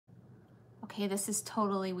Okay, this is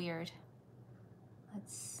totally weird.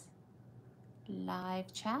 Let's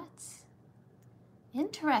live chat.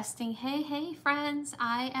 Interesting. Hey friends,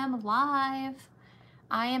 I am live.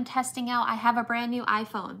 I am testing out. I have a brand new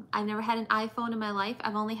iPhone. I've never had an iPhone in my life.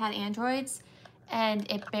 I've only had Androids, and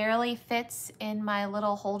it barely fits in my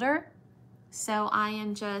little holder. So I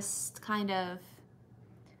am just kind of,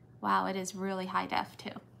 wow, it is really high def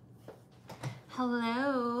too.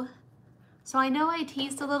 Hello. So I know I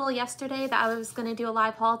teased a little yesterday that I was gonna do a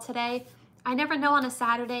live haul today. I never know on a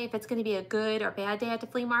Saturday if it's gonna be a good or bad day at the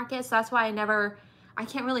flea market. So that's why I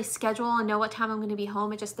can't really schedule and know what time I'm gonna be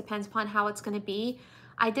home. It just depends upon how it's gonna be.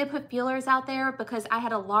 I did put feelers out there because I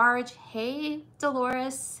had a large, hey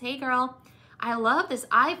Dolores, hey girl. I love this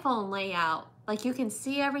iPhone layout. Like you can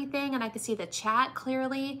see everything and I can see the chat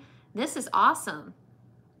clearly. This is awesome.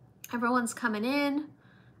 Everyone's coming in.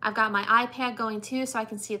 I've got my iPad going too so I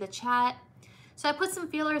can see the chat. So I put some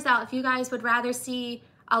feelers out if you guys would rather see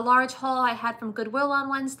a large haul I had from Goodwill on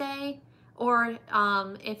Wednesday, or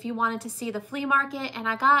if you wanted to see the flea market. And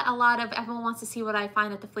I got a lot of, everyone wants to see what I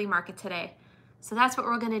find at the flea market today. So that's what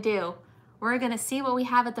we're gonna do. We're gonna see what we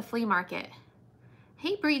have at the flea market.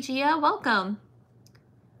 Hey Brigia, welcome.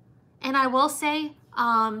 And I will say,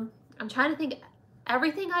 I'm trying to think,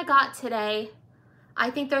 everything I got today, I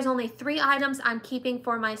think there's only 3 items I'm keeping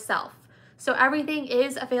for myself. So everything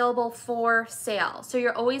is available for sale. So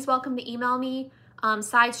you're always welcome to email me,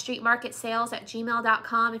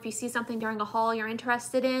 sidestreetmarketsales@gmail.com if you see something during a haul you're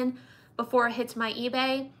interested in before it hits my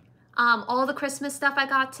eBay. All the Christmas stuff I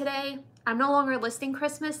got today, I'm no longer listing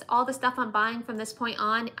Christmas. All the stuff I'm buying from this point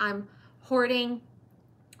on, I'm hoarding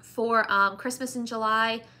for Christmas in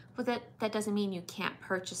July. But that doesn't mean you can't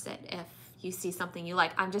purchase it if you see something you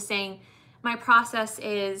like. I'm just saying my process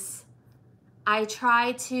is I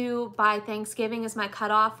try to buy Thanksgiving as my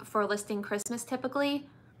cutoff for listing Christmas typically.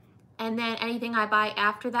 And then anything I buy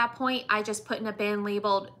after that point, I just put in a bin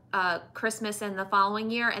labeled Christmas and the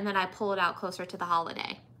following year, and then I pull it out closer to the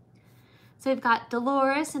holiday. So we've got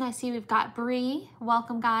Dolores, and I see we've got Bree.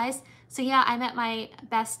 Welcome, guys. So yeah, I met my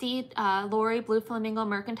bestie, Lori, Blue Flamingo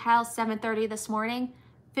Mercantile, 7:30 this morning,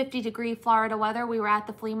 50-degree Florida weather. We were at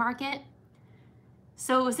the flea market.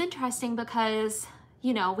 So it was interesting because,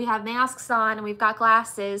 you know, we have masks on and we've got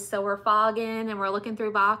glasses, so we're fogging and we're looking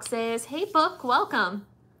through boxes. Hey, Book, welcome.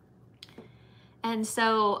 And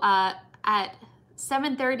so at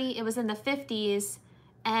 7:30, it was in the 50s.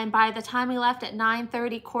 And by the time we left at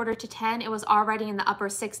 9:30, quarter to 10, it was already in the upper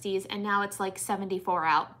 60s. And now it's like 74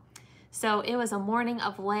 out. So it was a morning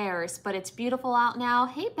of layers, but it's beautiful out now.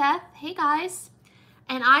 Hey, Beth. Hey, guys.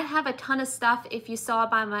 And I have a ton of stuff if you saw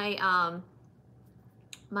by my,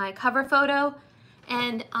 my cover photo.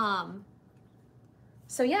 And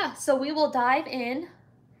so yeah, so we will dive in.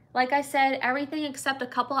 Like I said, everything except a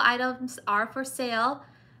couple items are for sale.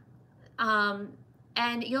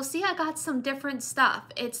 And you'll see I got some different stuff.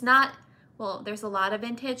 It's not, well, there's a lot of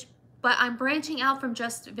vintage, but I'm branching out from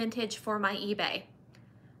just vintage for my eBay.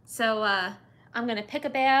 So I'm gonna pick a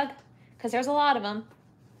bag because there's a lot of them.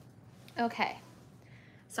 Okay,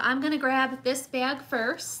 so I'm gonna grab this bag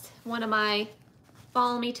first, one of my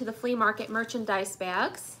Follow Me to the Flea Market merchandise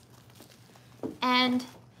bags. And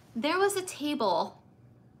there was a table.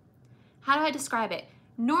 How do I describe it?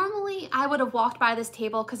 Normally I would have walked by this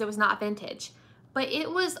table because it was not vintage, but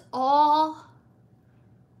it was all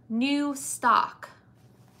new stock.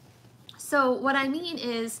 So what I mean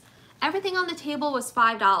is everything on the table was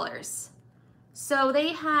 $5. So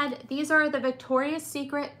they had, these are the Victoria's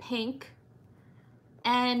Secret pink,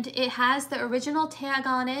 and it has the original tag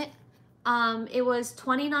on it. It was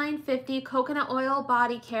 $29.50 coconut oil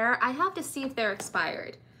body care. I have to see if they're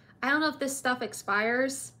expired. I don't know if this stuff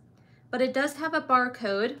expires, but it does have a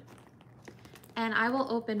barcode, and I will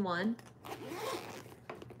open one.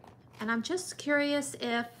 And I'm just curious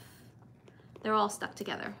if they're all stuck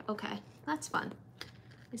together. Okay, that's fun.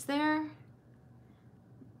 Is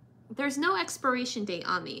there's no expiration date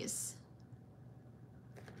on these.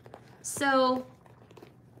 So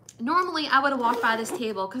normally I would have walked by this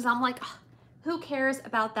table because I'm like, who cares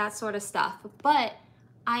about that sort of stuff? But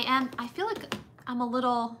I feel like I'm a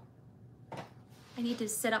little, I need to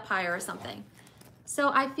sit up higher or something. So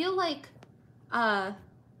I feel like I'm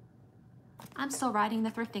still riding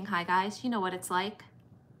the thrifting high, guys. You know what it's like.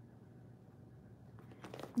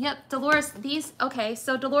 Yep, Dolores, these, okay,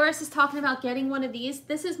 so Dolores is talking about getting one of these.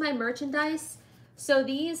 This is my merchandise. So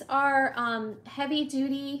these are heavy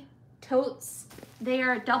duty totes. They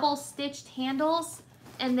are double stitched handles,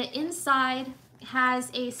 and the inside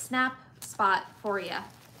has a snap spot for you.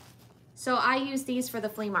 So I use these for the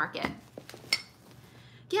flea market.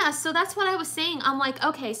 Yeah, so that's what I was saying. I'm like,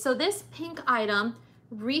 okay, so this pink item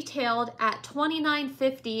retailed at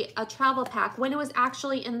 $29.50 a travel pack when it was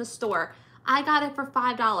actually in the store. I got it for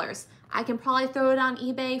 $5. I can probably throw it on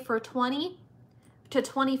eBay for 20 to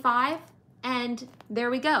 25, and there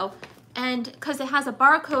we go. And because it has a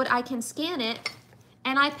barcode, I can scan it,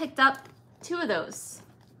 and I picked up 2 of those.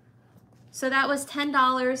 So that was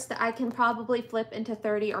 $10 that I can probably flip into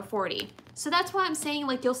 30 or 40. So that's why I'm saying,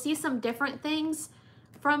 like, you'll see some different things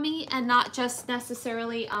from me and not just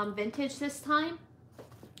necessarily vintage this time.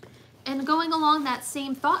 And going along that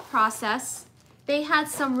same thought process, they had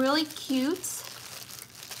some really cute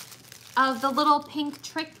of the little pink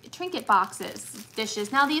trinket boxes,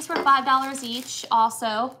 dishes. Now these were $5 each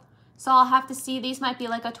also, so I'll have to see. These might be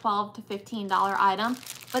like a $12 to $15 item,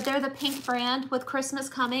 but they're the pink brand. With Christmas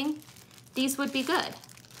coming, these would be good.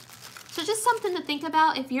 So just something to think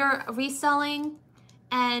about if you're reselling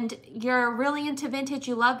and you're really into vintage,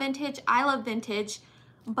 you love vintage, I love vintage,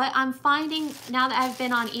 but I'm finding now that I've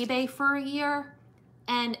been on eBay for a year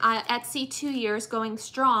and Etsy 2 years, going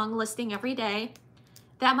strong, listing every day,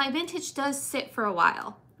 that my vintage does sit for a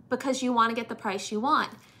while because you want to get the price you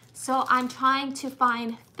want. So I'm trying to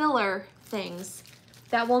find filler things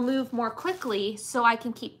that will move more quickly so I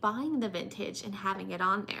can keep buying the vintage and having it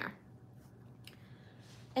on there.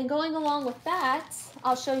 And going along with that,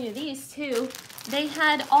 I'll show you these too. They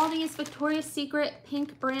had all these Victoria's Secret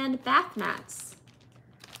pink brand bath mats.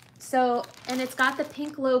 So, and it's got the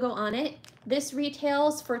pink logo on it. This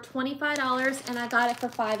retails for $25 and I got it for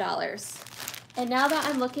 $5. And now that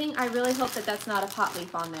I'm looking, I really hope that that's not a pot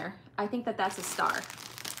leaf on there. I think that that's a star.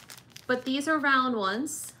 But these are round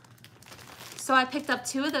ones. So I picked up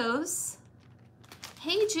 2 of those.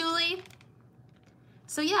 Hey, Julie.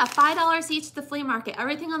 So yeah, $5 each at the flea market.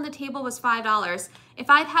 Everything on the table was $5. If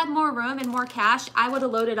I'd had more room and more cash, I would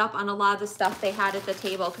have loaded up on a lot of the stuff they had at the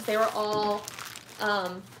table because they were all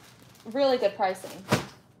really good pricing.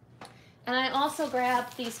 And I also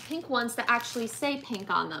grabbed these pink ones that actually say pink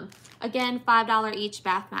on them. Again, $5 each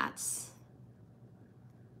bath mats.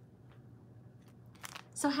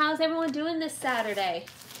 So how's everyone doing this Saturday?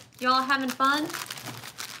 Y'all having fun?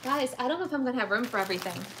 Guys, I don't know if I'm gonna have room for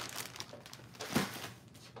everything.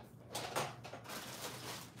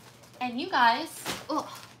 And you guys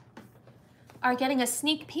are getting a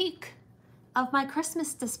sneak peek of my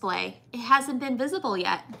Christmas display. It hasn't been visible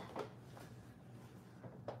yet.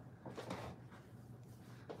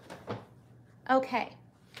 Okay.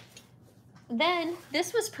 Then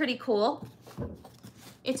this was pretty cool.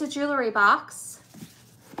 It's a jewelry box.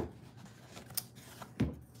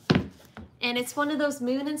 And it's one of those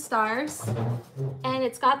moon and stars. And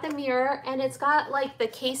it's got the mirror and it's got like the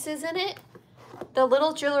cases in it, the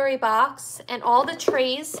little jewelry box and all the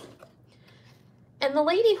trays. And the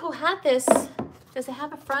lady who had this, does it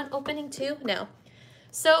have a front opening too? No.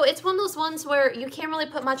 So it's one of those ones where you can't really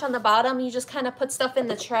put much on the bottom. You just kind of put stuff in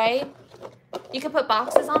the tray. You can put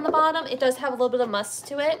boxes on the bottom. It does have a little bit of must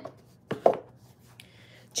to it.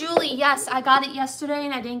 Julie, yes, I got it yesterday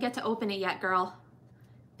and I didn't get to open it yet, girl.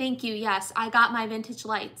 Thank you. Yes, I got my vintage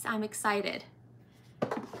lights. I'm excited.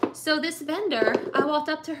 So this vendor, I walked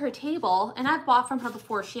up to her table and I've bought from her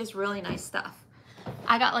before. She has really nice stuff.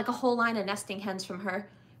 I got like a whole line of nesting hens from her.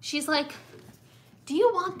 She's like, do you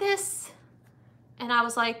want this? And I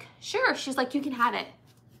was like, sure. She's like, you can have it.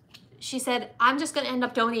 She said, I'm just going to end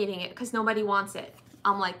up donating it because nobody wants it.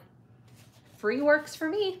 I'm like, free works for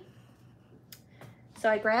me. So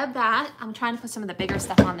I grabbed that. I'm trying to put some of the bigger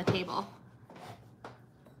stuff on the table.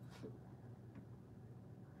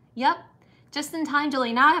 Yep, just in time,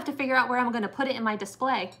 Julie. Now I have to figure out where I'm going to put it in my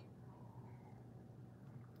display.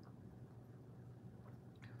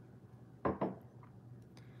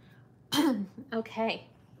 Okay.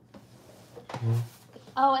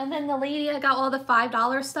 Oh, and then the lady I got all the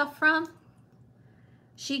 $5 stuff from,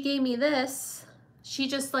 she gave me this. She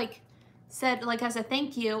just like said, like, as a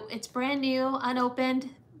thank you, it's brand new, unopened,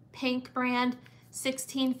 pink brand,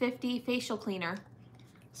 $16.50 facial cleaner.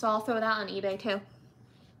 So I'll throw that on eBay too.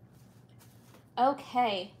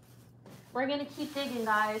 Okay, we're gonna keep digging,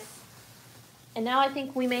 guys. And now I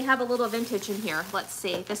think we may have a little vintage in here. Let's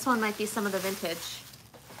see, this one might be some of the vintage.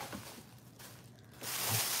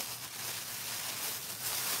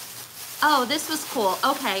 Oh, this was cool.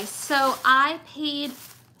 Okay, so I paid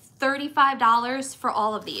 $35 for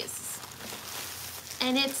all of these.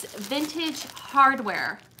 And it's vintage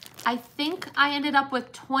hardware. I think I ended up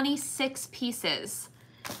with 26 pieces.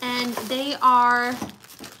 And they are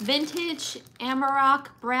vintage Amarok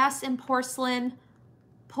brass and porcelain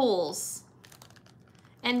pools.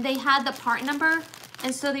 And they had the part number.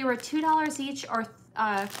 And so they were $2 each or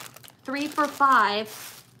 3 for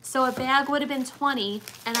 $5. So a bag would have been 20,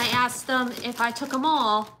 and I asked them if I took them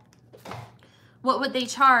all, what would they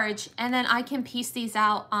charge? And then I can piece these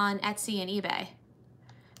out on Etsy and eBay.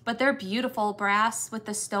 But they're beautiful brass with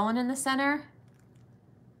the stone in the center.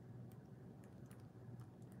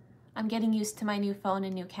 I'm getting used to my new phone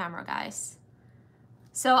and new camera, guys.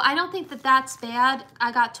 So I don't think that that's bad.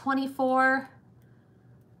 I got 24.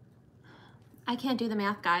 I can't do the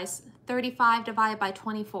math, guys. 35 divided by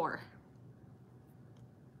 24.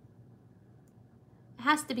 It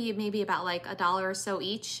has to be maybe about like $1 or so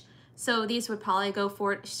each. So these would probably go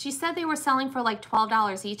for, she said they were selling for like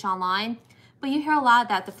 $12 each online, but you hear a lot of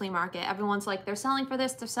that at the flea market. Everyone's like, they're selling for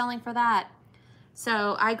this, they're selling for that.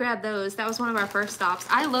 So I grabbed those. That was one of our first stops.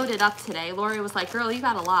 I loaded up today. Lori was like, girl, you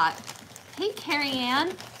got a lot. Hey, Carrie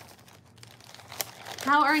Ann.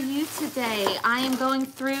 How are you today? I am going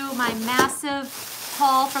through my massive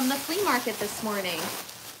haul from the flea market this morning.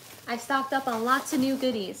 I stocked up on lots of new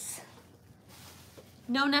goodies.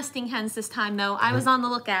 No nesting hens this time though. I was on the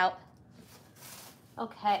lookout.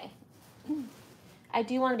 Okay. I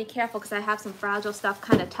do want to be careful because I have some fragile stuff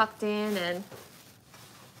kind of tucked in, and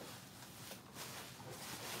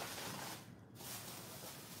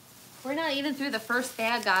we're not even through the first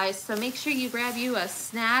bag, guys, so make sure you grab you a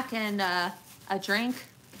snack and a drink.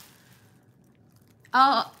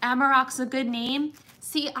 Oh, Amarok's a good name.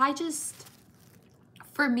 See,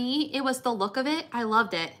 for me, it was the look of it. I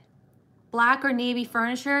loved it. Black or navy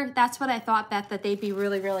furniture, that's what I thought, Beth, that they'd be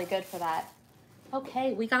really, really good for that.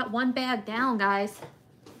 Okay, we got one bag down, guys.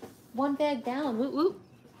 One bag down, whoop, whoop,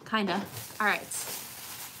 kinda. All right.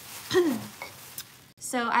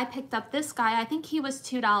 So I picked up this guy, I think he was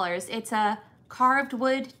 $2. It's a carved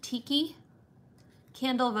wood tiki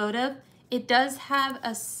candle votive. It does have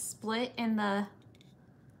a split in the,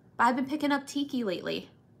 I've been picking up tiki lately.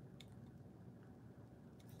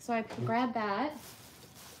 So I grabbed that.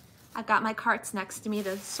 I've got my carts next to me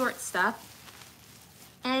to sort stuff.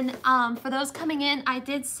 And for those coming in, I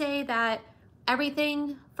did say that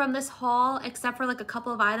everything from this haul, except for like a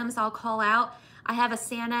couple of items I'll call out, I have a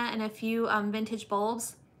Santa and a few vintage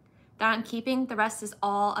bulbs that I'm keeping. The rest is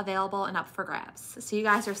all available and up for grabs. So you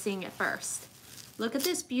guys are seeing it first. Look at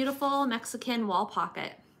this beautiful Mexican wall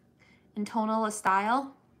pocket in tonal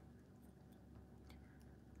style.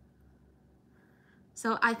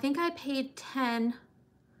 So I think I paid 10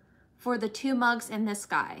 for the 2 mugs and this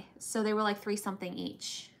guy. So they were like 3 something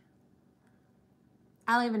each.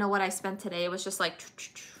 I don't even know what I spent today. It was just like,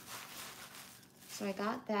 so I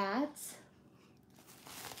got that.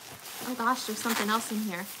 Oh gosh, there's something else in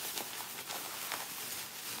here.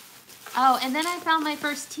 Oh, and then I found my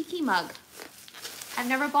first tiki mug. I've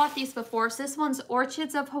never bought these before. So this one's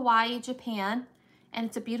Orchids of Hawaii, Japan, and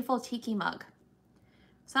it's a beautiful tiki mug.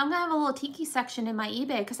 So I'm gonna have a little tiki section in my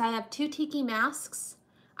eBay because I have 2 tiki masks.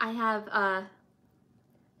 I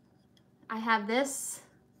have this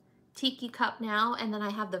tiki cup now, and then I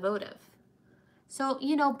have the votive. So,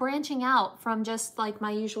 you know, branching out from just like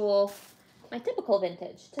my typical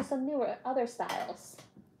vintage to some newer, other styles.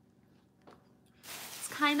 It's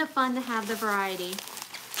kind of fun to have the variety.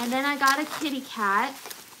 And then I got a kitty cat.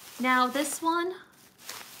 Now this one,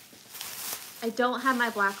 I don't have my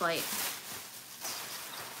black light.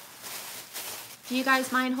 Do you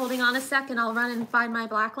guys mind holding on a second? I'll run and find my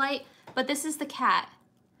black light. But this is the cat.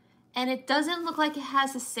 And it doesn't look like it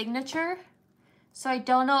has a signature. So I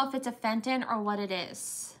don't know if it's a Fenton or what it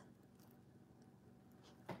is.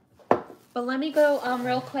 But let me go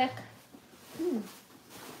real quick.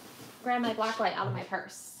 Grab my black light out of my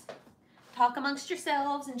purse. Talk amongst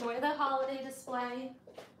yourselves. Enjoy the holiday display.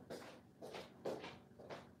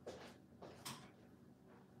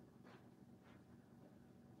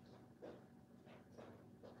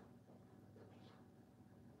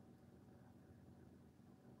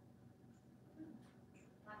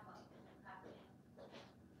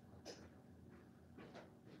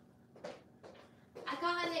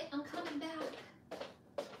 I'm coming back.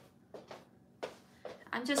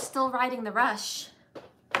 I'm just still riding the rush.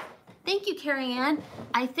 Thank you, Carrie Ann.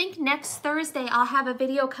 I think next Thursday I'll have a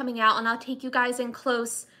video coming out and I'll take you guys in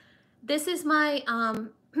close. This is my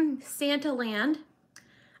Santa land.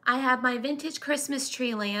 I have my vintage Christmas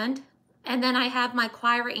tree land, and then I have my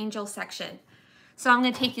choir angel section. So I'm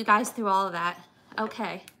gonna take you guys through all of that.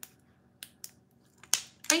 Okay.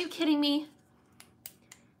 Are you kidding me?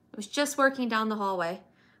 It was just working down the hallway.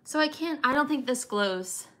 So I don't think this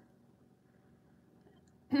glows.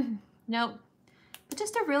 Nope. But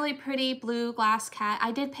just a really pretty blue glass cat.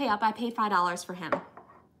 I did pay up. I paid $5 for him.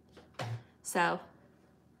 So,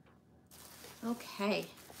 okay.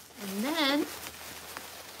 And then,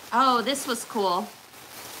 oh, this was cool.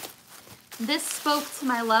 This spoke to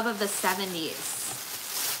my love of the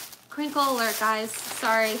 70s. Crinkle alert, guys.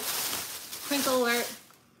 Sorry. Crinkle alert.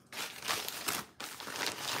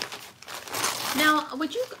 Now,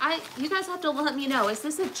 you guys have to let me know, is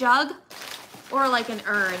this a jug or like an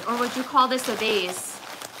urn, or would you call this a vase?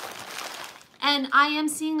 And I am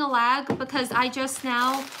seeing a lag because I just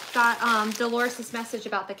now got Dolores' message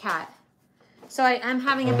about the cat. So I am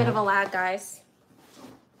having a bit of a lag, guys.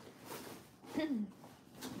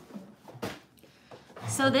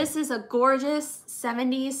 So this is a gorgeous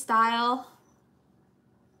 70s style.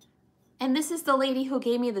 And this is the lady who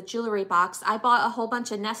gave me the jewelry box. I bought a whole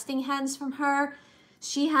bunch of nesting hens from her.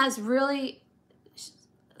 She has really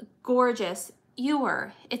gorgeous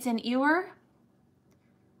ewer. It's an ewer.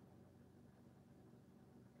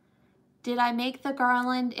 Did I make the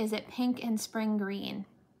garland? Is it pink and spring green?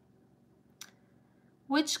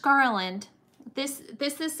 Which garland? This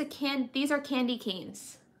is the these are candy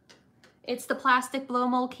canes. It's the plastic blow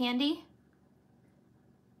mold candy.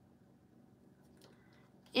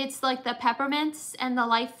 It's like the peppermints and the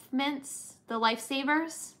life mints, the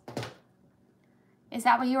lifesavers. Is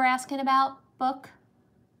that what you were asking about, book?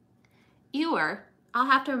 Ewer. I'll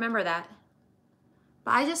have to remember that.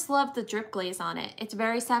 But I just love the drip glaze on it. It's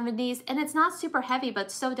very 70s, and it's not super heavy,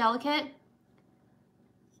 but so delicate.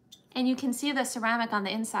 And you can see the ceramic on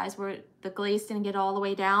the insides where the glaze didn't get all the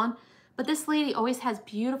way down. But this lady always has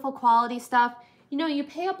beautiful quality stuff. You know, you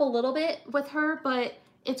pay up a little bit with her, but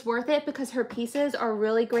it's worth it because her pieces are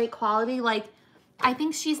really great quality. Like, I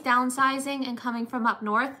think she's downsizing and coming from up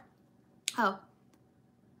north. Oh.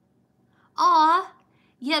 Aw.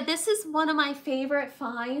 Yeah, this is one of my favorite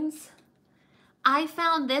finds. I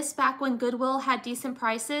found this back when Goodwill had decent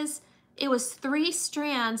prices. It was 3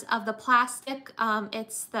 strands of the plastic,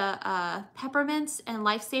 it's the peppermints and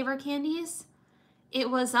lifesaver candies. It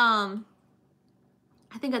was, I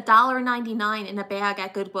think $1.99 in a bag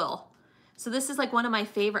at Goodwill. So this is like one of my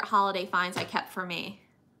favorite holiday finds I kept for me.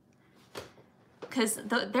 Because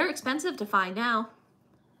they're expensive to find now.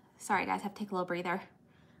 Sorry guys, I have to take a little breather.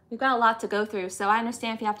 We've got a lot to go through, so I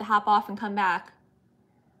understand if you have to hop off and come back.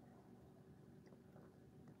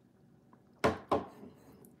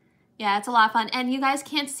 Yeah, it's a lot of fun. And you guys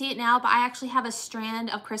can't see it now, but I actually have a strand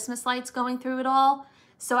of Christmas lights going through it all.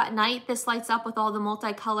 So at night, this lights up with all the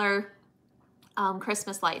multicolor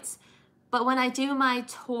Christmas lights. But when I do my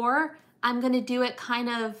tour, I'm gonna do it kind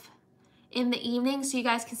of in the evening so you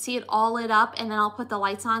guys can see it all lit up, and then I'll put the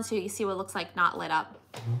lights on so you can see what it looks like not lit up.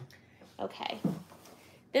 Okay.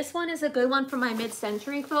 This one is a good one for my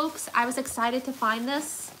mid-century folks. I was excited to find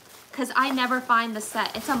this because I never find the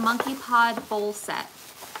set. It's a monkey pod bowl set.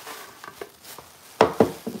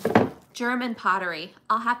 German pottery.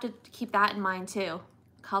 I'll have to keep that in mind too.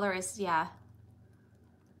 Color is, yeah.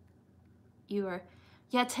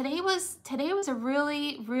 Yeah, today was a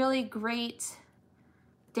really, really great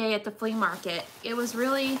day at the flea market. It was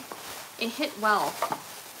really, it hit well,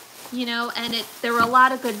 you know, and there were a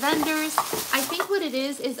lot of good vendors. I think what it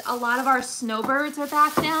is a lot of our snowbirds are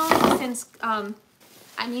back now since, I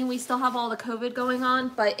mean, we still have all the COVID going on,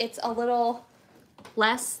 but it's a little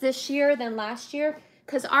less this year than last year.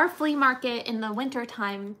 Because our flea market in the winter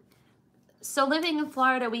time, so living in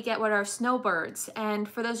Florida, we get what are snowbirds. And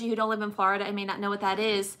for those of you who don't live in Florida and may not know what that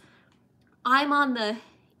is, I'm on the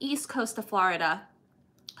east coast of Florida.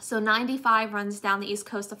 So 95 runs down the east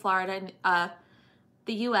coast of Florida in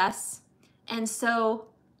the US. And so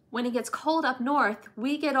when it gets cold up north,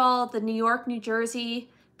 we get all the New York, New Jersey,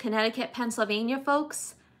 Connecticut, Pennsylvania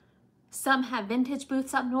folks. Some have vintage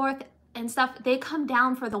booths up north and stuff. They come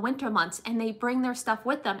down for the winter months and they bring their stuff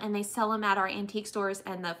with them and they sell them at our antique stores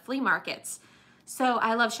and the flea markets. So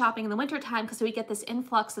I love shopping in the winter time because we get this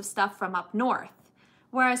influx of stuff from up north.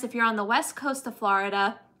 Whereas if you're on the west coast of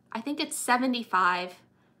Florida, I think it's 75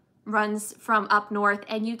 runs from up north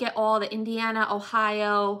and you get all the Indiana,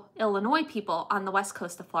 Ohio, Illinois people on the west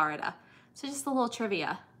coast of Florida. So just a little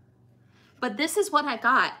trivia. But this is what I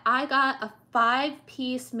got. I got a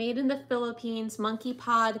 5-piece made in the Philippines monkey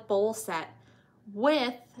pod bowl set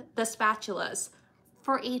with the spatulas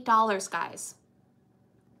for $8, guys.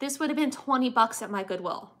 This would have been 20 bucks at my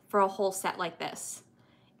Goodwill for a whole set like this.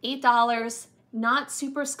 $8, not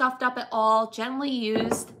super scuffed up at all, gently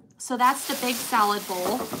used. So that's the big salad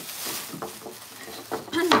bowl.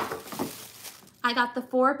 I got the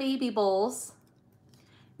 4 baby bowls.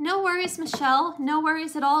 No worries, Michelle. No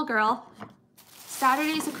worries at all, girl.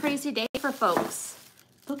 Saturday's a crazy day for folks.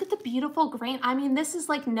 Look at the beautiful grain. I mean, this is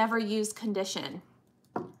like never used condition.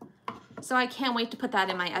 So I can't wait to put that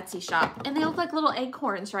in my Etsy shop. And they look like little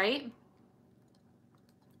acorns, right?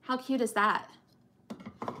 How cute is that?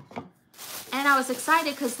 And I was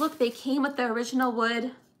excited because look, they came with the original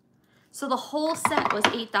wood. So the whole set was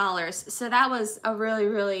 $8. So that was a really,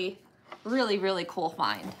 really, really, really cool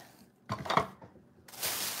find.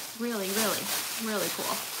 Really, really, really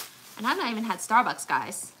cool. And I've not even had Starbucks,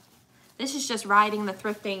 guys. This is just riding the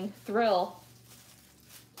thrifting thrill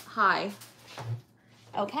high.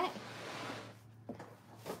 Okay.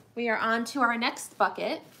 We are on to our next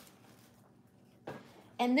bucket.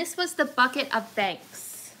 And this was the bucket of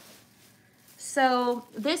banks. So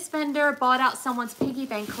this vendor bought out someone's piggy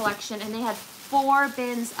bank collection and they had 4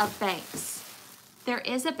 bins of banks. There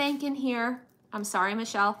is a bank in here. I'm sorry,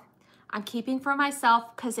 Michelle. I'm keeping for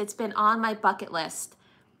myself because it's been on my bucket list.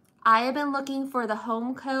 I have been looking for the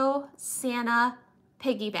Homeco Santa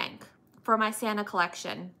piggy bank for my Santa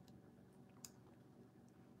collection.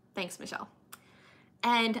 Thanks, Michelle.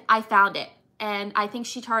 And I found it. And I think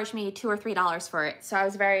she charged me $2 or $3 for it. So I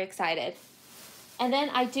was very excited. And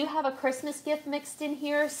then I do have a Christmas gift mixed in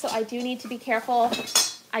here. So I do need to be careful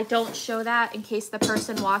I don't show that in case the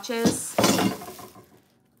person watches.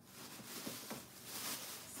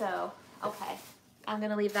 So, okay. I'm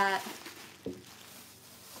going to leave that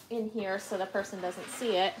in here so the person doesn't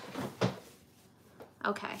see it.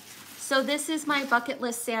 Okay. So this is my bucket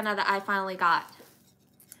list Santa that I finally got.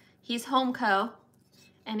 He's Homeco,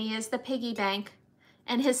 and he is the piggy bank,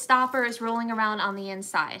 and his stopper is rolling around on the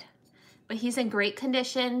inside. But he's in great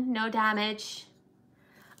condition, no damage.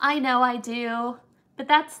 I know I do, but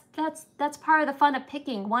that's part of the fun of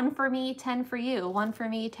picking. 1 for me, 10 for you. 1 for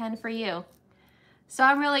me, 10 for you. So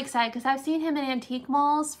I'm really excited because I've seen him in antique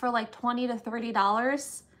malls for like $20 to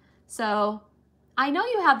 $30. So I know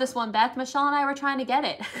you have this one, Beth. Michelle and I were trying to get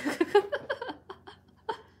it.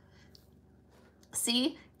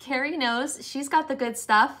 See? Carrie knows she's got the good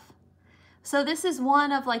stuff. So this is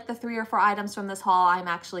one of like the 3 or 4 items from this haul I'm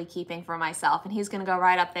actually keeping for myself, and he's gonna go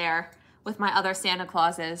right up there with my other Santa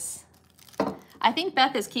Clauses. I think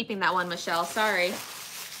Beth is keeping that one, Michelle, sorry.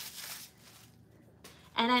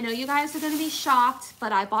 And I know you guys are gonna be shocked,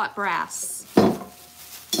 but I bought brass.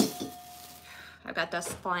 I've got dust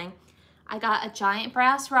flying. I got a giant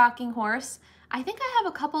brass rocking horse. I think I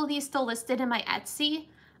have a couple of these still listed in my Etsy.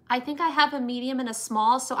 I think I have a medium and a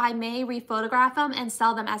small, so I may rephotograph them and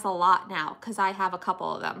sell them as a lot now because I have a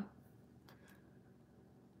couple of them.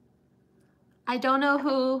 I don't know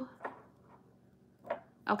who.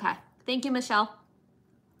 Okay, thank you, Michelle.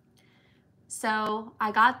 So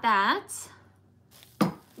I got that.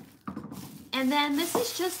 And then this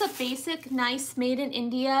is just a basic, nice, made in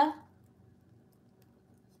India.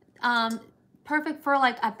 Perfect for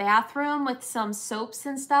like a bathroom with some soaps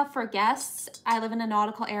and stuff for guests. I live in a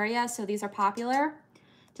nautical area, so these are popular.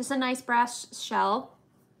 Just a nice brass shell.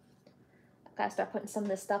 I've got to start putting some of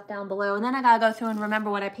this stuff down below, and then I gotta go through and remember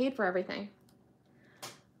what I paid for everything.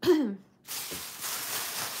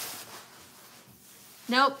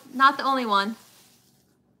 Nope, not the only one.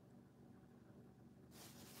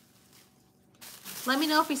 Let me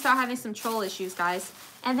know if we start having some troll issues, guys.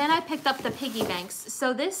 And then I picked up the piggy banks.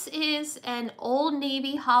 So this is an Old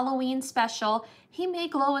Navy Halloween special. He may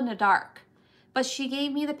glow in the dark, but she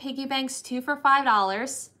gave me the piggy banks 2 for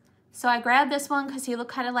 $5. So I grabbed this one because he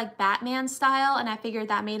looked kind of like Batman style, and I figured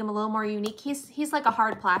that made him a little more unique. He's like a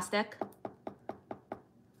hard plastic.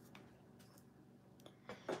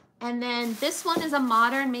 And then this one is a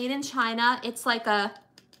modern, made in China. It's like that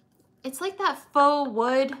faux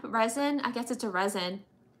wood resin. I guess it's a resin.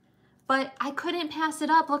 But I couldn't pass it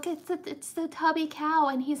up. Look, it's the tubby cow,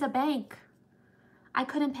 and he's a bank. I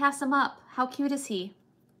couldn't pass him up. How cute is he?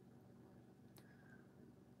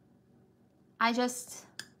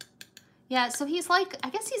 Yeah, so he's like, I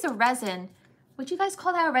guess he's a resin. Would you guys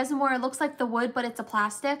call that a resin where it looks like the wood, but it's a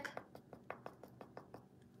plastic?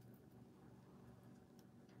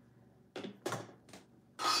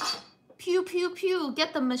 Pew, pew, pew.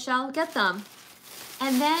 Get them, Michelle. Get them.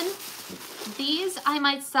 And then these I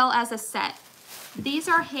might sell as a set. These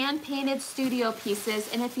are hand-painted studio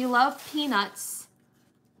pieces, and if you love peanuts,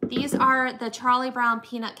 these are the Charlie Brown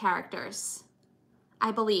peanut characters,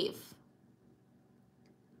 I believe.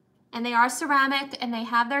 And they are ceramic, and they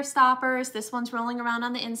have their stoppers. This one's rolling around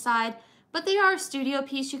on the inside, but they are a studio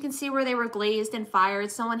piece. You can see where they were glazed and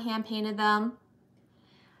fired. Someone hand-painted them.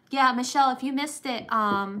 Yeah, Michelle, if you missed it,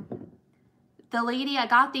 the lady I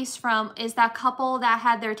got these from is that couple that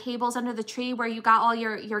had their tables under the tree where you got all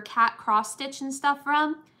your cat cross stitch and stuff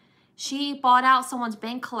from. She bought out someone's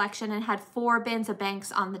bank collection and had 4 bins of banks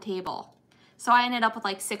on the table. So I ended up with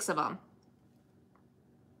like 6 of them.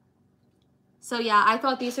 So yeah, I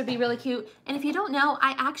thought these would be really cute. And if you don't know,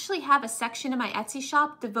 I actually have a section in my Etsy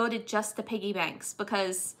shop devoted just to piggy banks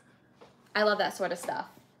because I love that sort of stuff.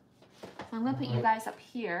 I'm gonna put you guys up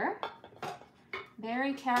here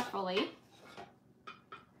very carefully.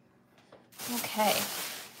 Okay.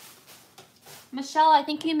 Michelle, I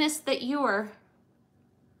think you missed the ewer.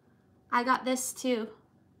 I got this too.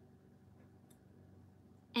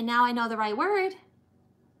 And now I know the right word.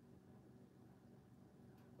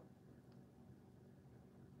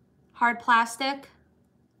 Hard plastic.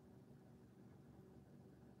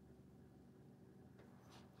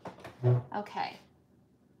 Okay.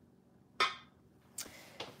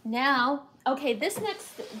 Now, okay, this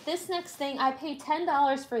next thing, I paid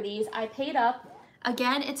 $10 for these. I paid up.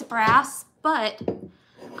 Again, it's brass, but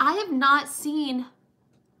I have not seen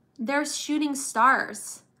their shooting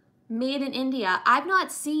stars made in India. I've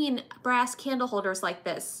not seen brass candle holders like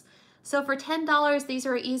this. So for $10, these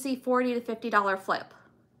are an easy $40 to $50 flip.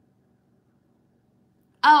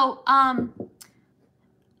 Oh,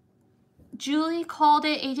 Julie called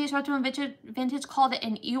it, AJ's Retro and Vintage called it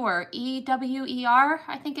an ewer, E-W-E-R,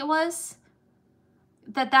 I think it was.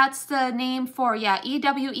 That's the name for, yeah,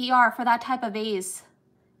 E-W-E-R for that type of vase.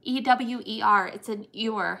 E-W-E-R, it's an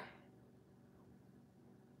ewer.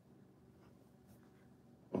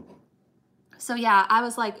 So yeah, I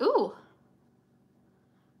was like, ooh,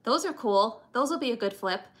 those are cool. Those will be a good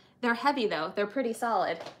flip. They're heavy though, they're pretty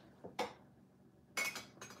solid.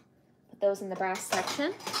 Put those in the brass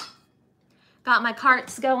section. Got my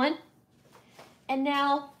carts going. And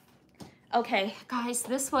now, okay, guys,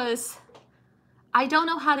 this was, I don't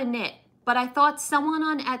know how to knit, but I thought someone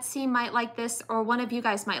on Etsy might like this, or one of you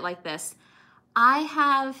guys might like this. I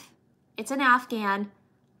have, it's an Afghan,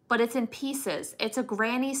 but it's in pieces. It's a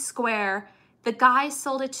granny square. The guy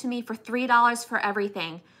sold it to me for $3 for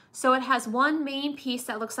everything. So it has one main piece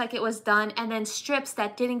that looks like it was done, and then strips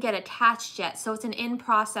that didn't get attached yet. So it's an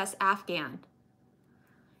in-process Afghan.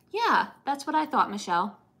 Yeah, that's what I thought,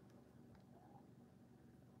 Michelle.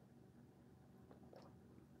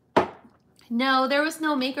 No, there was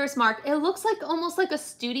no maker's mark. It looks like almost like a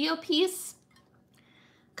studio piece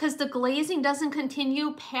because the glazing doesn't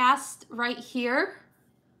continue past right here.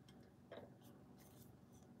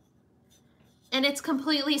 And it's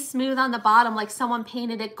completely smooth on the bottom, like someone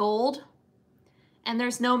painted it gold. And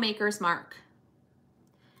there's no maker's mark.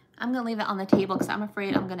 I'm gonna leave it on the table because I'm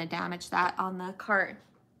afraid I'm gonna damage that on the cart.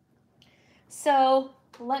 So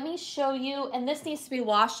let me show you, and this needs to be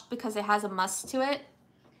washed because it has a must to it.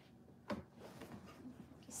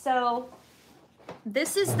 So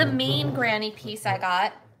this is the main granny piece I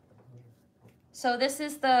got. So this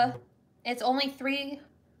is the, it's only 3.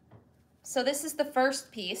 So this is the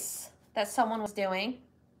first piece that someone was doing.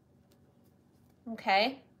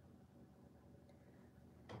 Okay.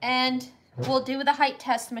 And we'll do the height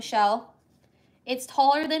test, Michelle. It's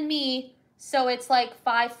taller than me, so it's like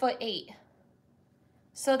 5'8".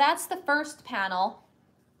 So that's the first panel.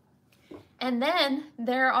 And then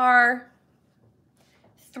there are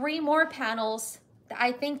 3 more panels that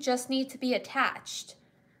I think just need to be attached.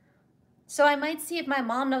 So I might see if my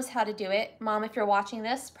mom knows how to do it. Mom, if you're watching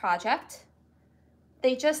this project,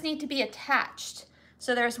 they just need to be attached.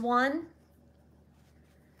 So there's 1.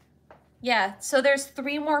 Yeah, so there's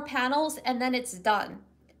 3 more panels and then it's done.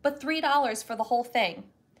 But $3 for the whole thing.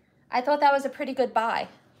 I thought that was a pretty good buy.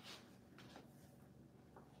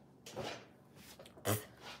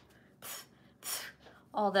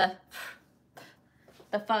 All the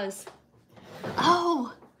fuzz.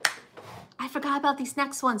 Oh, I forgot about these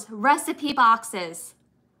next ones. Recipe boxes.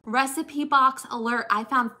 Recipe box alert. I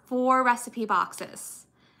found 4 recipe boxes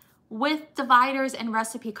with dividers and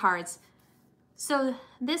recipe cards. So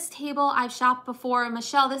this table I've shopped before.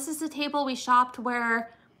 Michelle, this is the table we shopped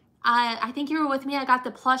where I think you were with me. I got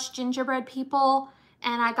the plush gingerbread people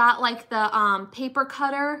and I got like the paper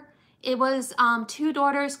cutter. It was 2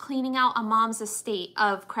 daughters cleaning out a mom's estate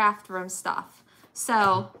of craft room stuff.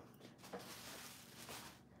 So,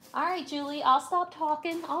 all right, Julie, I'll stop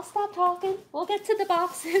talking. I'll stop talking. We'll get to the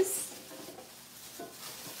boxes.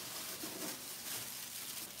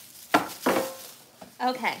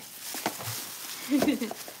 Okay.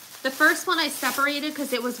 The first one I separated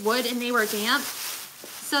because it was wood and they were damp.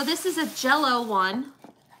 So this is a Jell-O one.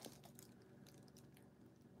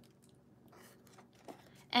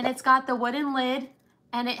 And it's got the wooden lid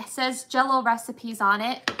and it says Jell-O recipes on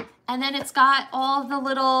it. And then it's got all the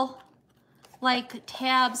little like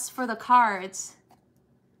tabs for the cards.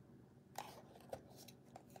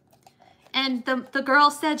 And the girl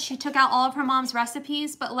said she took out all of her mom's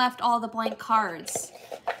recipes but left all the blank cards.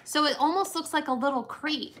 So it almost looks like a little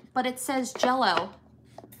crate, but it says Jell-O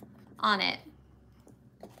on it.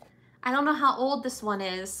 I don't know how old this one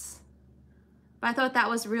is, but I thought that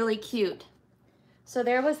was really cute. So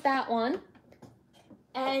there was that one.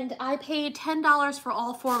 And I paid $10 for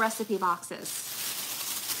all 4 recipe boxes.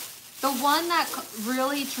 The one that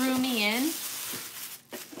really drew me in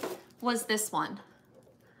was this one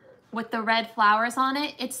with the red flowers on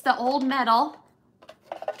it. It's the old metal,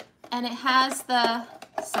 and it has the,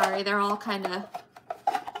 sorry, they're all kind of,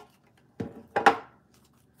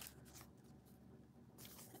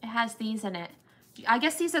 it has these in it. I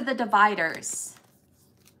guess these are the dividers.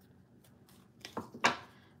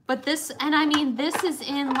 But this, and I mean, this is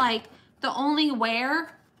in like, the only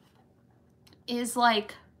wear is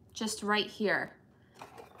like just right here.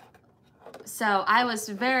 So I was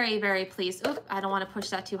very, very pleased. Oop, I don't want to push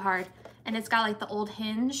that too hard. And it's got like the old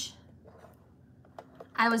hinge.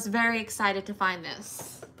 I was very excited to find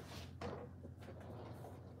this.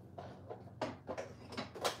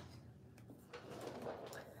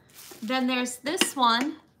 Then there's this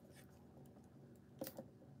one.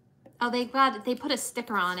 Oh, they put a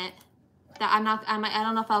sticker on it that I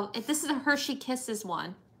don't know if this is a Hershey Kisses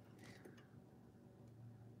one.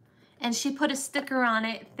 And she put a sticker on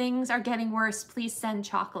it, things are getting worse, please send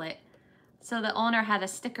chocolate. So the owner had a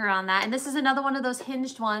sticker on that. And this is another one of those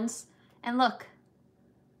hinged ones. And look,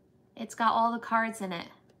 it's got all the cards in it.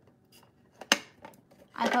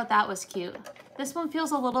 I thought that was cute. This one feels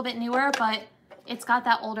a little bit newer, but it's got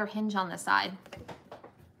that older hinge on the side.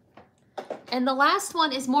 And the last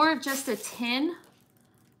one is more of just a tin,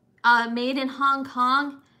 made in Hong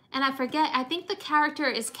Kong. And I forget, I think the character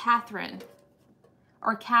is Catherine.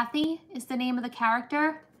 Or Kathy is the name of the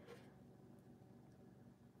character.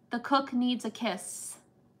 The cook needs a kiss.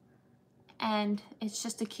 And it's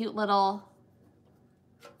just a cute little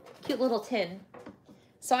tin.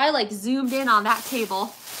 So I like zoomed in on that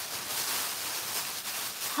table.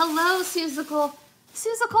 Hello, Susicle.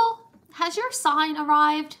 Susicle, has your sign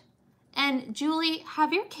arrived? And Julie,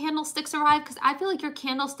 have your candlesticks arrived? Because I feel like your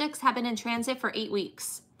candlesticks have been in transit for 8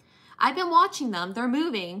 weeks. I've been watching them. They're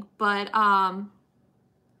moving, but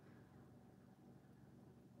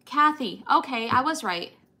Kathy. Okay, I was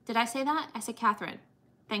right. Did I say that? I said Catherine.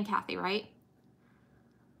 Then Kathy, right?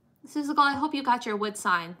 Susicle, I hope you got your wood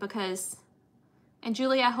sign because, and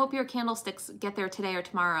Julie, I hope your candlesticks get there today or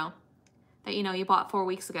tomorrow that you bought 4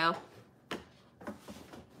 weeks ago.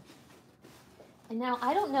 And now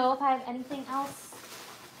I don't know if I have anything else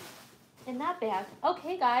in that bag.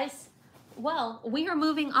 Okay, guys. Well, we are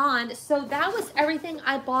moving on. So that was everything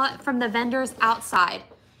I bought from the vendors outside.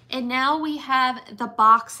 And now we have the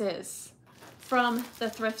boxes from the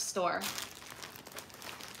thrift store.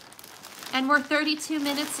 And we're 32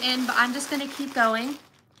 minutes in, but I'm just gonna keep going.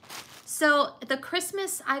 So the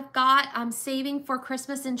Christmas I'm saving for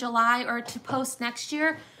Christmas in July or to post next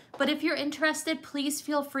year. But if you're interested, please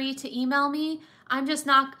feel free to email me.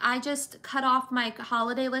 I just cut off my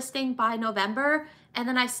holiday listing by November and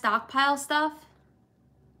then I stockpile stuff.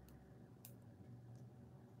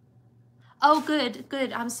 Oh, good,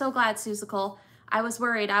 good. I'm so glad, Susicle. I was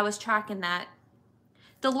worried. I was tracking that.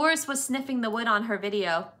 Dolores was sniffing the wood on her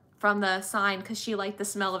video from the sign because she liked the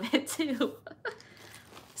smell of it too.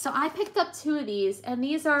 So I picked up 2 of these, and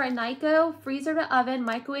these are a Nyko freezer to oven,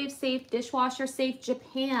 microwave safe, dishwasher safe,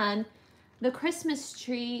 Japan, the Christmas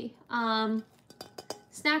tree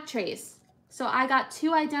snack trays. So I got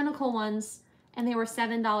 2 identical ones, and they were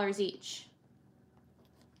 $7 each.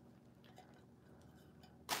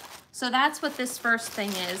 So that's what this first thing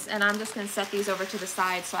is, and I'm just gonna set these over to the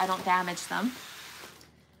side so I don't damage them.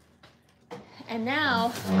 And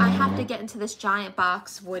now I have to get into this giant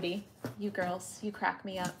box, Woody. You girls, you crack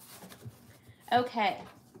me up. Okay.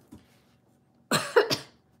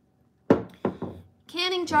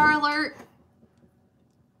 Canning jar alert.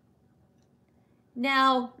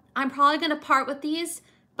 Now, I'm probably gonna part with these,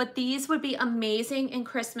 but these would be amazing in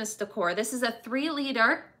Christmas decor. This is a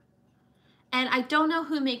 3-liter, and I don't know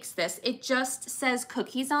who makes this. It just says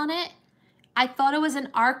cookies on it. I thought it was an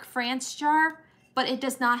Arc France jar, but it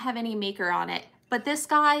does not have any maker on it. But this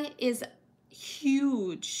guy is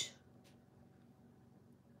huge.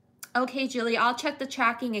 Okay, Julie, I'll check the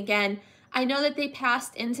tracking again. I know that they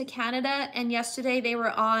passed into Canada, and yesterday they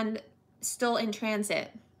were still in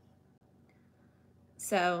transit.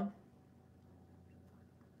 So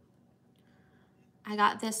I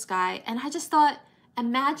got this guy, and I just thought,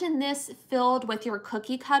 imagine this filled with your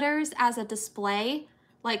cookie cutters as a display,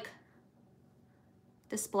 like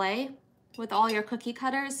display with all your cookie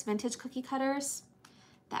cutters, vintage cookie cutters.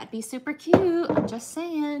 That'd be super cute, I'm just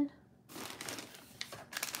saying.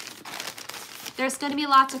 There's gonna be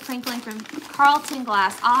lots of crinkling from Carlton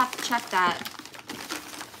glass. I'll have to check that.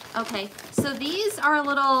 Okay, so these are a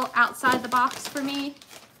little outside the box for me.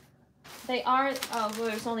 They are, oh, well,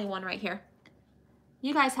 there's only one right here.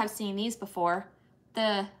 You guys have seen these before.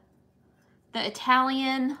 the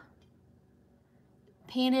Italian,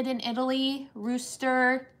 painted in Italy,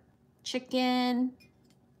 rooster, chicken,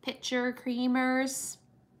 pitcher creamers.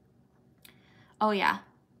 Oh yeah.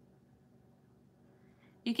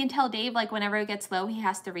 You can tell Dave, like, whenever it gets low, he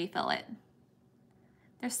has to refill it.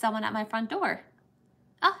 There's someone at my front door.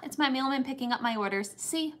 Ah, it's my mailman picking up my orders.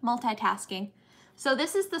 See, multitasking. So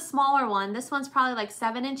this is the smaller one. This one's probably like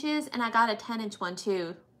 7 inches, and I got a 10-inch one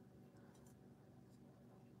too.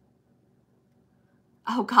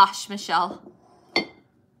 Oh gosh, Michelle.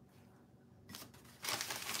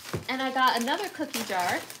 And I got another cookie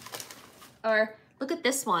jar. Or look at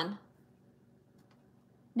this one.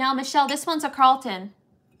 Now, Michelle, this one's a Carlton.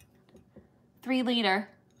 3 liter.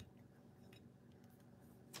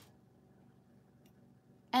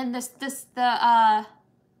 And it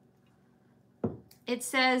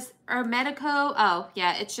says Hermetico. Oh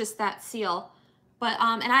yeah, it's just that seal. But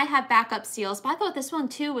and I have backup seals, but I thought this one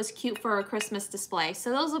too was cute for a Christmas display.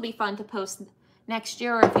 So those will be fun to post next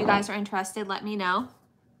year, or if you guys are interested, let me know.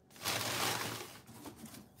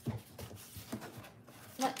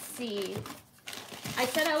 Let's see. I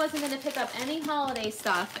said I wasn't going to pick up any holiday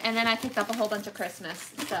stuff, and then I picked up a whole bunch of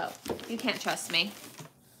Christmas, so you can't trust me.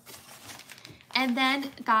 And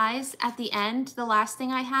then, guys, at the end, the last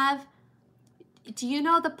thing I have, do you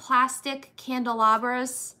know the plastic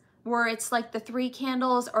candelabras where it's like the 3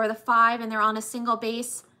 candles or the 5 and they're on a single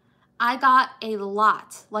base? I got a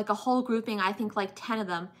lot, like a whole grouping, I think like 10 of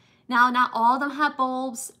them. Now, not all of them have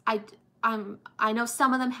bulbs. I know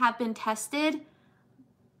some of them have been tested,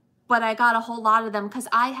 but I got a whole lot of them because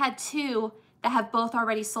I had 2 that have both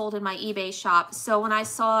already sold in my eBay shop. So when I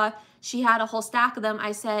saw she had a whole stack of them,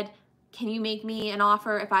 I said, can you make me an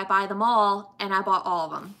offer if I buy them all? And I bought all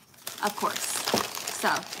of them, of course. So,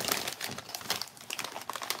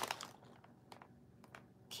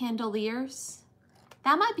 candeliers.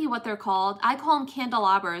 That might be what they're called. I call them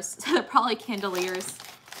candelabras, probably candeliers.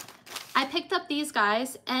 I picked up these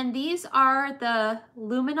guys, and these are the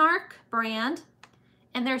Luminarc brand.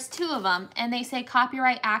 And there's 2 of them, and they say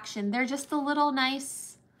copyright action. They're just a little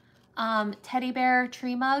nice teddy bear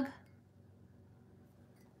tree mug.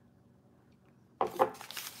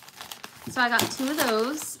 So I got 2 of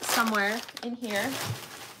those somewhere in here.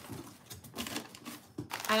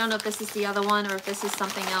 I don't know if this is the other one or if this is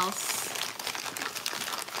something else.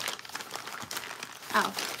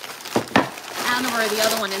 Oh, I don't know where the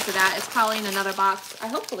other one is at. It's probably in another box. I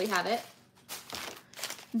hopefully have it.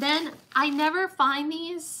 Then I never find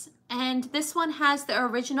these, and this one has the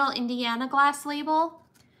original Indiana glass label.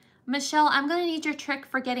 Michelle, I'm gonna need your trick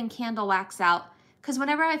for getting candle wax out, because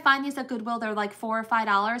whenever I find these at Goodwill, they're like $4 or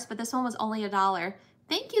 $5, but this one was only $1.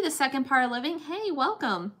 Thank you, The Second Part of Living. Hey,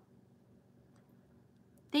 welcome.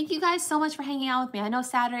 Thank you guys so much for hanging out with me. I know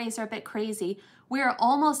Saturdays are a bit crazy. We are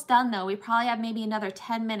almost done though. We probably have maybe another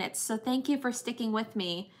 10 minutes, so thank you for sticking with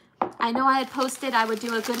me. I know I had posted I would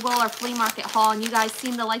do a Goodwill or flea market haul, and you guys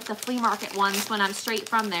seem to like the flea market ones when I'm straight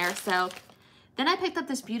from there. So then I picked up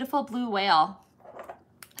this beautiful blue whale.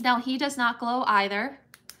 Now he does not glow either.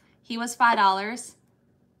 He was $5.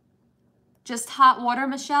 Just hot water,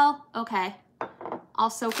 Michelle? Okay,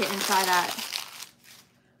 I'll soak it and try that.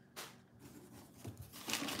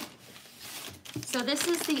 So this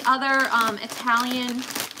is the other Italian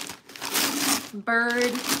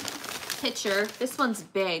bird pitcher. This one's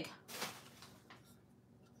big.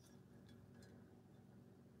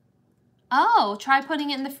 Oh, try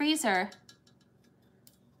putting it in the freezer.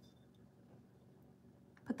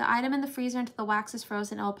 Put the item in the freezer until the wax is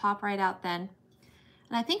frozen. It will pop right out then.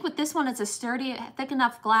 And I think with this one, it's a sturdy, thick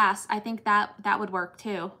enough glass. I think that would work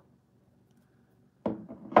too.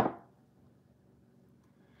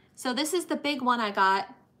 So this is the big one I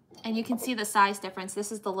got, and you can see the size difference.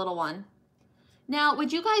 This is the little one. Now,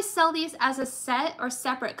 would you guys sell these as a set or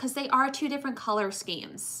separate? Because they are 2 different color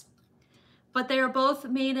schemes. But they are both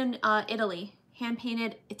made in Italy.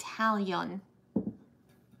 Hand-painted Italian.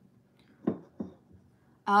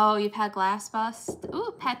 Oh, you've had glass bust?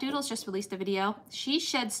 Ooh, Pat Doodles just released a video. She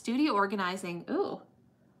shed studio organizing. Ooh.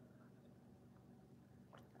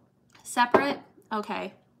 Separate?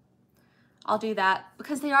 Okay. I'll do that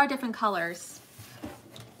because they are different colors.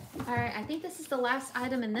 All right, I think this is the last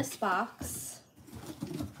item in this box.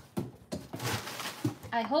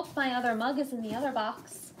 I hope my other mug is in the other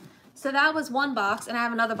box. So that was one box, and I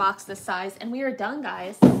have another box this size, and we are done,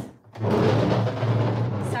 guys.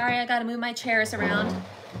 Sorry, I gotta move my chairs around.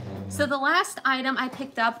 So the last item I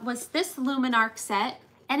picked up was this Luminarc set,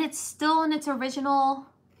 and it's still in its original.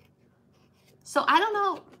 So I don't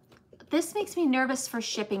know, this makes me nervous for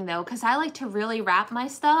shipping though, because I like to really wrap my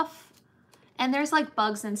stuff. And there's like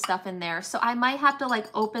bugs and stuff in there. So I might have to like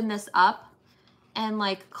open this up and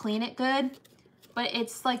like clean it good. But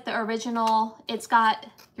it's like the original. It's got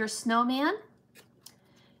your snowman.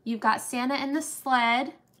 You've got Santa in the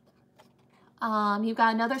sled. You've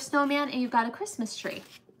got another snowman and you've got a Christmas tree.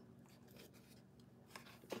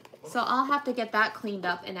 So I'll have to get that cleaned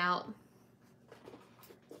up and out.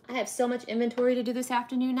 I have so much inventory to do this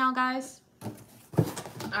afternoon now, guys.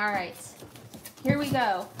 All right, here we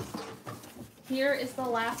go. Here is the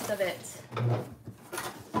last of it.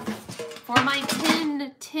 For my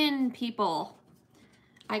tin people,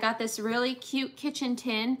 I got this really cute kitchen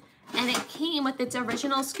tin, and it came with its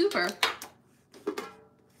original scooper.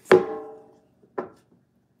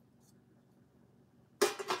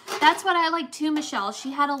 That's what I like too, Michelle.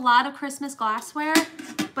 She had a lot of Christmas glassware,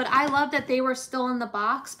 but I love that they were still in the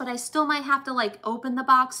box, but I still might have to like open the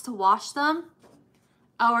box to wash them.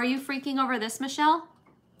 Oh, are you freaking over this, Michelle?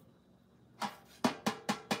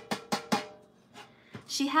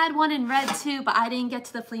 She had one in red too, but I didn't get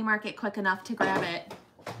to the flea market quick enough to grab it.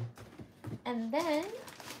 And then,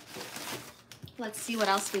 let's see what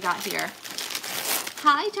else we got here.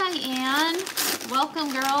 Hi, Diane.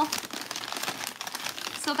 Welcome, girl.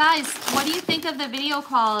 So guys, what do you think of the video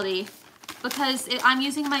quality? Because I'm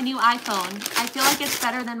using my new iPhone. I feel like it's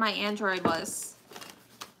better than my Android was.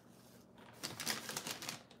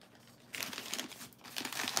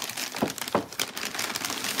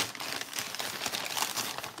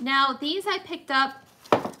 Now, these I picked up.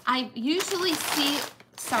 I usually see,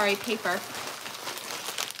 sorry, paper.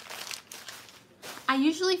 I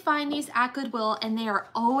usually find these at Goodwill and they are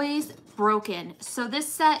always broken. So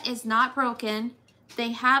this set is not broken.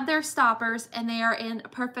 They have their stoppers and they are in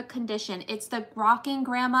perfect condition. It's the Rocking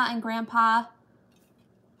Grandma and Grandpa.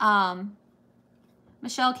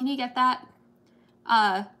 Michelle, can you get that?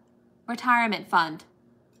 Retirement fund.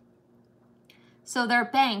 So they're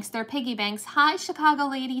banks, they're piggy banks. Hi, Chicago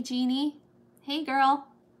Lady Jeannie. Hey, girl.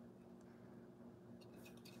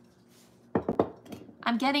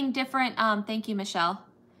 I'm getting different, thank you, Michelle.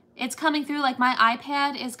 It's coming through, like my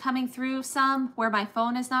iPad is coming through some where my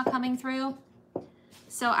phone is not coming through.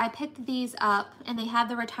 So I picked these up and they have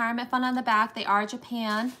the retirement fund on the back. They are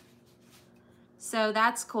Japan. So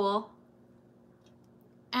that's cool.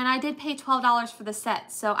 And I did pay $12 for the set.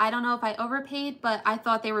 So I don't know if I overpaid, but I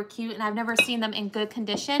thought they were cute and I've never seen them in good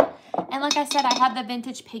condition. And like I said, I have the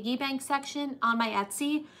vintage piggy bank section on my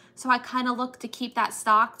Etsy. So I kind of look to keep that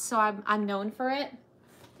stocked. So I'm known for it.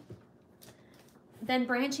 Then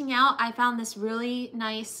branching out, I found this really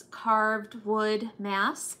nice carved wood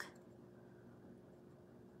mask.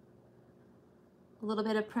 A little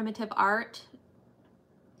bit of primitive art.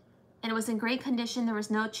 And it was in great condition. There was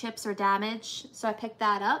no chips or damage. So I picked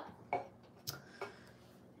that up.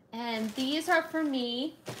 And these are for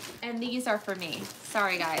me. And these are for me.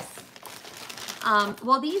 Sorry, guys.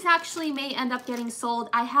 Well, these actually may end up getting sold.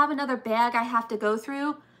 I have another bag I have to go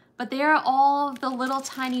through. But they're all the little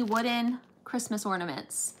tiny wooden Christmas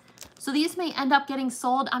ornaments. So these may end up getting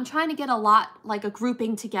sold. I'm trying to get a lot, like a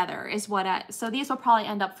grouping together is what so these will probably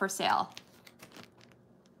end up for sale.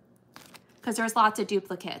 Because there's lots of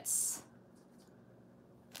duplicates.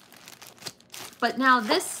 But now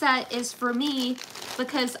this set is for me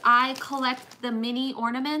because I collect the mini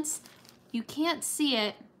ornaments. You can't see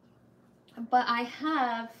it, but I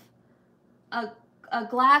have a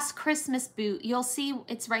glass Christmas boot. You'll see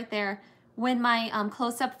it's right there. When my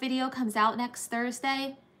close-up video comes out next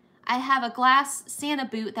Thursday, I have a glass Santa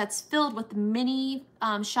boot that's filled with mini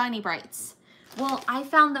Shiny Brights. Well, I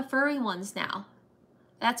found the furry ones now.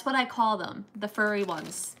 That's what I call them, the furry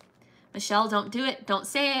ones. Michelle, don't do it. Don't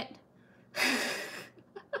say it.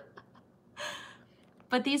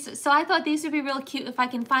 But these, so I thought these would be real cute if I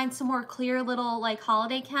can find some more clear little like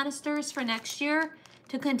holiday canisters for next year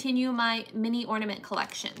to continue my mini ornament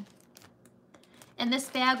collection. And this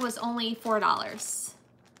bag was only $4.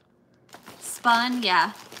 Spun,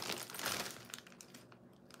 yeah.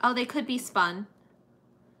 Oh, they could be spun.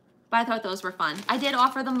 But I thought those were fun. I did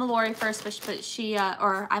offer them to Lori first, but she,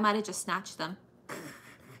 or I might have just snatched them.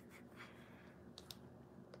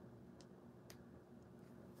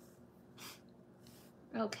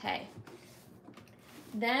 Okay.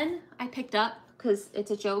 Then I picked up, because it's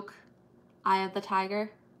a joke, Eye of the Tiger.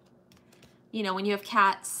 You know, when you have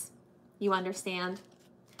cats, you understand.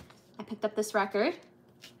 I picked up this record.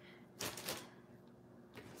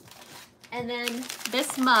 And then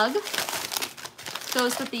this mug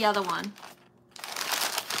goes with the other one.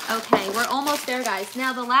 Okay, we're almost there, guys.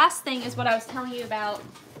 Now, the last thing is what I was telling you about.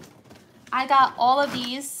 I got all of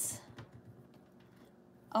these.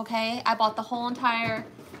 Okay, I bought the whole entire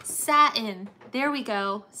satin. There we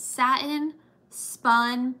go. Satin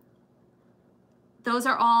spun. Those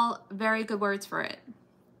are all very good words for it.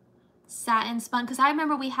 Satin spun, because I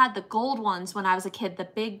remember we had the gold ones when I was a kid, the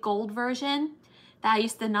big gold version that I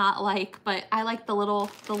used to not like, but I like the little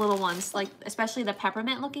ones, like especially the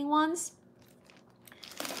peppermint looking ones.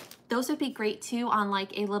 Those would be great too on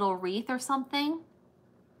like a little wreath or something.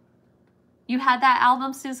 You had that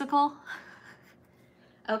album, Susical?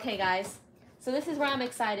 Okay, guys. So this is where I'm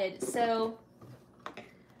excited. So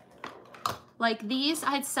like these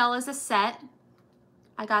I'd sell as a set.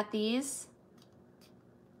 I got these.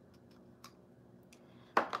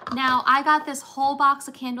 Now I got this whole box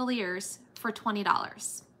of candeliers for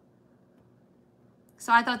 $20.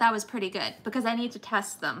 So I thought that was pretty good because I need to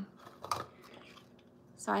test them.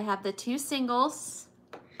 So I have the 2 singles.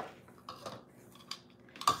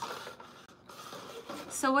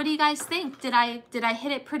 So what do you guys think? Did I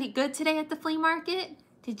hit it pretty good today at the flea market?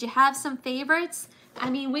 Did you have some favorites? I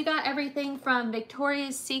mean, we got everything from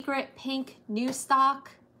Victoria's Secret pink new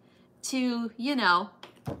stock to, you know,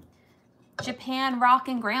 Japan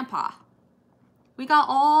Rockin' Grandpa. We got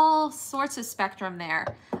all sorts of spectrum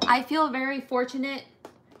there. I feel very fortunate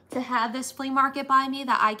to have this flea market by me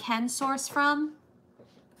that I can source from.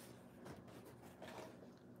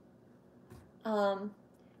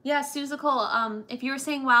 Yeah, Susical, if you were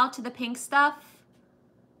saying wow to the pink stuff,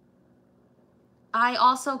 I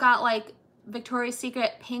also got like Victoria's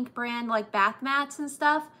Secret pink brand like bath mats and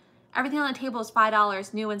stuff. Everything on the table is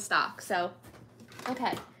 $5 new in stock. So,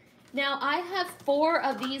 okay. Now I have 4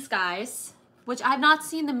 of these guys, which I've not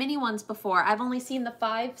seen the mini ones before. I've only seen the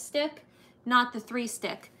 5 stick, not the 3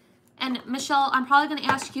 stick. And Michelle, I'm probably going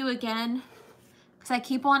to ask you again because I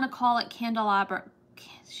keep wanting to call it candelabra.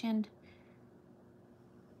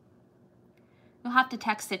 You'll have to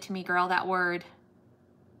text it to me, girl, that word.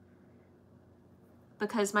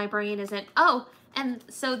 Because my brain isn't. Oh, and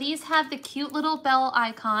so these have the cute little bell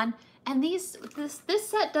icon. And this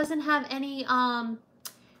set doesn't have any,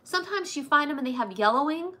 sometimes you find them and they have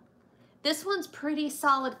yellowing. This one's pretty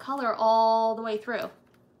solid color all the way through.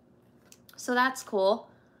 So that's cool.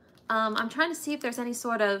 I'm trying to see if there's any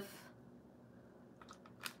sort of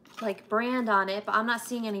like brand on it, but I'm not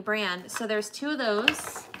seeing any brand. So there's 2 of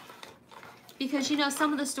those because, you know,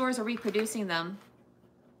 some of the stores are reproducing them.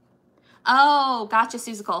 Oh, gotcha,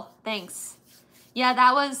 Susical. Thanks. Yeah,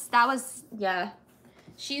 that was, yeah.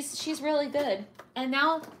 She's really good. And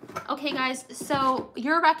now, okay, guys, so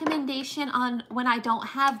your recommendation on when I don't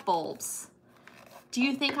have bulbs. Do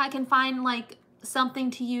you think I can find like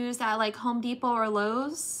something to use at like Home Depot or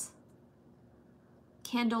Lowe's?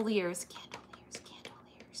 Candeliers.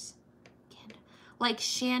 Like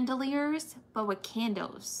chandeliers, but with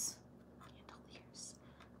candles. Candeliers.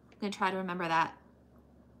 I'm gonna try to remember that.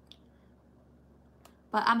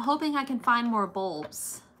 But I'm hoping I can find more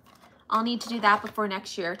bulbs. I'll need to do that before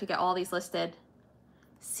next year to get all these listed.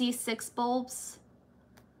 C6 bulbs.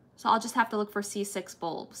 So I'll just have to look for C6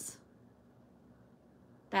 bulbs.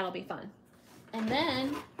 That'll be fun. And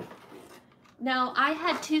then, now I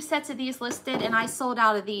had 2 sets of these listed and I sold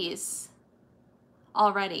out of these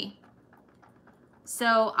already.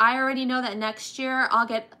 So I already know that next year I'll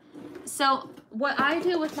get, so what I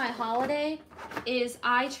do with my holiday is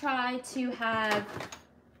I try to have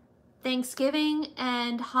Thanksgiving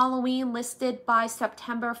and Halloween listed by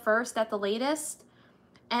September 1st at the latest.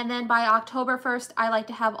 And then by October 1st, I like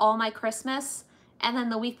to have all my Christmas. And then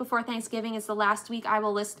the week before Thanksgiving is the last week I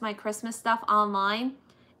will list my Christmas stuff online.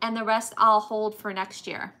 And the rest I'll hold for next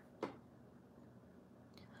year.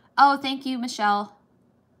 Oh, thank you, Michelle.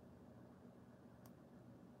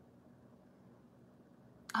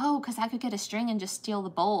 Oh, because I could get a string and just steal the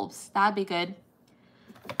bulbs. That'd be good.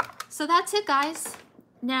 So that's it, guys.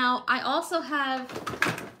 Now, I also have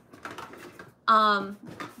a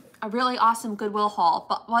really awesome Goodwill haul.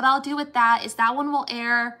 But what I'll do with that is that one will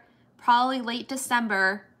air probably late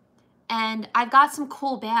December. And I've got some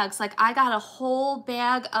cool bags. Like I got a whole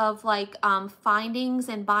bag of like findings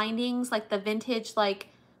and bindings, like the vintage like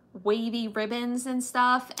wavy ribbons and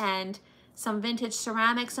stuff, and some vintage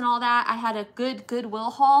ceramics and all that. I had a good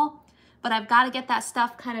Goodwill haul, but I've got to get that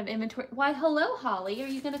stuff kind of inventory. Why, hello, Holly. Are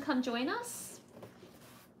you going to come join us?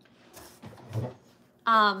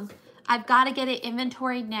 I've got to get it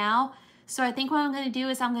inventoried now. So I think what I'm going to do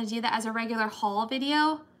is I'm going to do that as a regular haul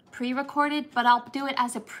video, pre-recorded, but I'll do it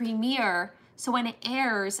as a premiere. So when it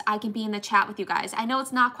airs, I can be in the chat with you guys. I know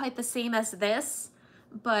it's not quite the same as this,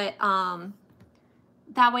 but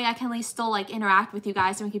that way I can at least still like interact with you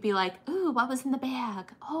guys and we could be like, ooh, what was in the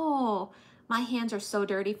bag? Oh, my hands are so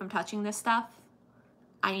dirty from touching this stuff.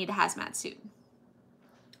 I need a hazmat suit.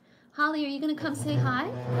 Holly, are you gonna come say hi?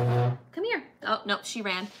 Come here. Oh, no, she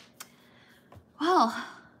ran. Well,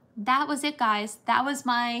 that was it, guys. That was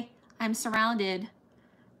my I'm surrounded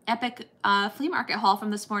epic flea market haul from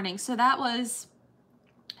this morning. So that was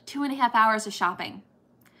 2.5 hours of shopping.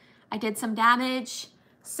 I did some damage.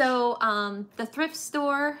 So the thrift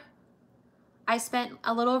store, I spent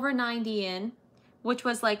a little over 90 in, which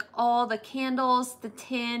was like all the candles, the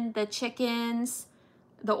tin, the chickens,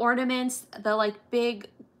 the ornaments, the like big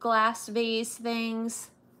glass vase things,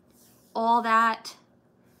 all that.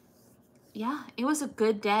 Yeah, it was a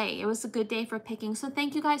good day. It was a good day for picking. So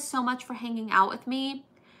thank you guys so much for hanging out with me.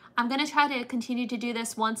 I'm gonna try to continue to do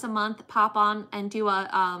this once a month, pop on and do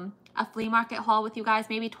a flea market haul with you guys,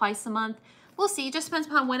 maybe twice a month. We'll see, it just depends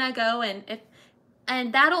upon when I go,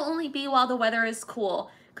 and that'll only be while the weather is cool.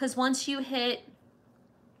 Because once you hit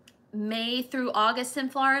May through August in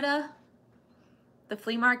Florida, the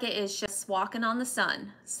flea market is just walking on the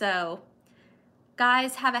sun. So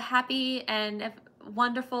guys, have a happy and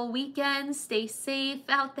wonderful weekend. Stay safe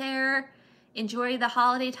out there. Enjoy the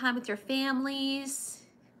holiday time with your families.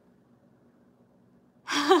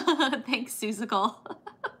 Thanks, Susical.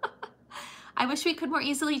 I wish we could more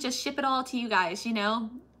easily just ship it all to you guys, you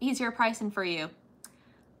know, easier pricing for you.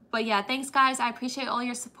 But yeah, thanks guys. I appreciate all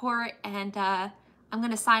your support, and I'm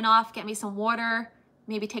gonna sign off, get me some water,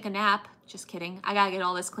 maybe take a nap. Just kidding. I gotta get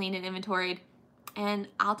all this cleaned and inventoried, and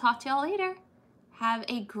I'll talk to y'all later. Have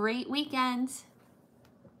a great weekend.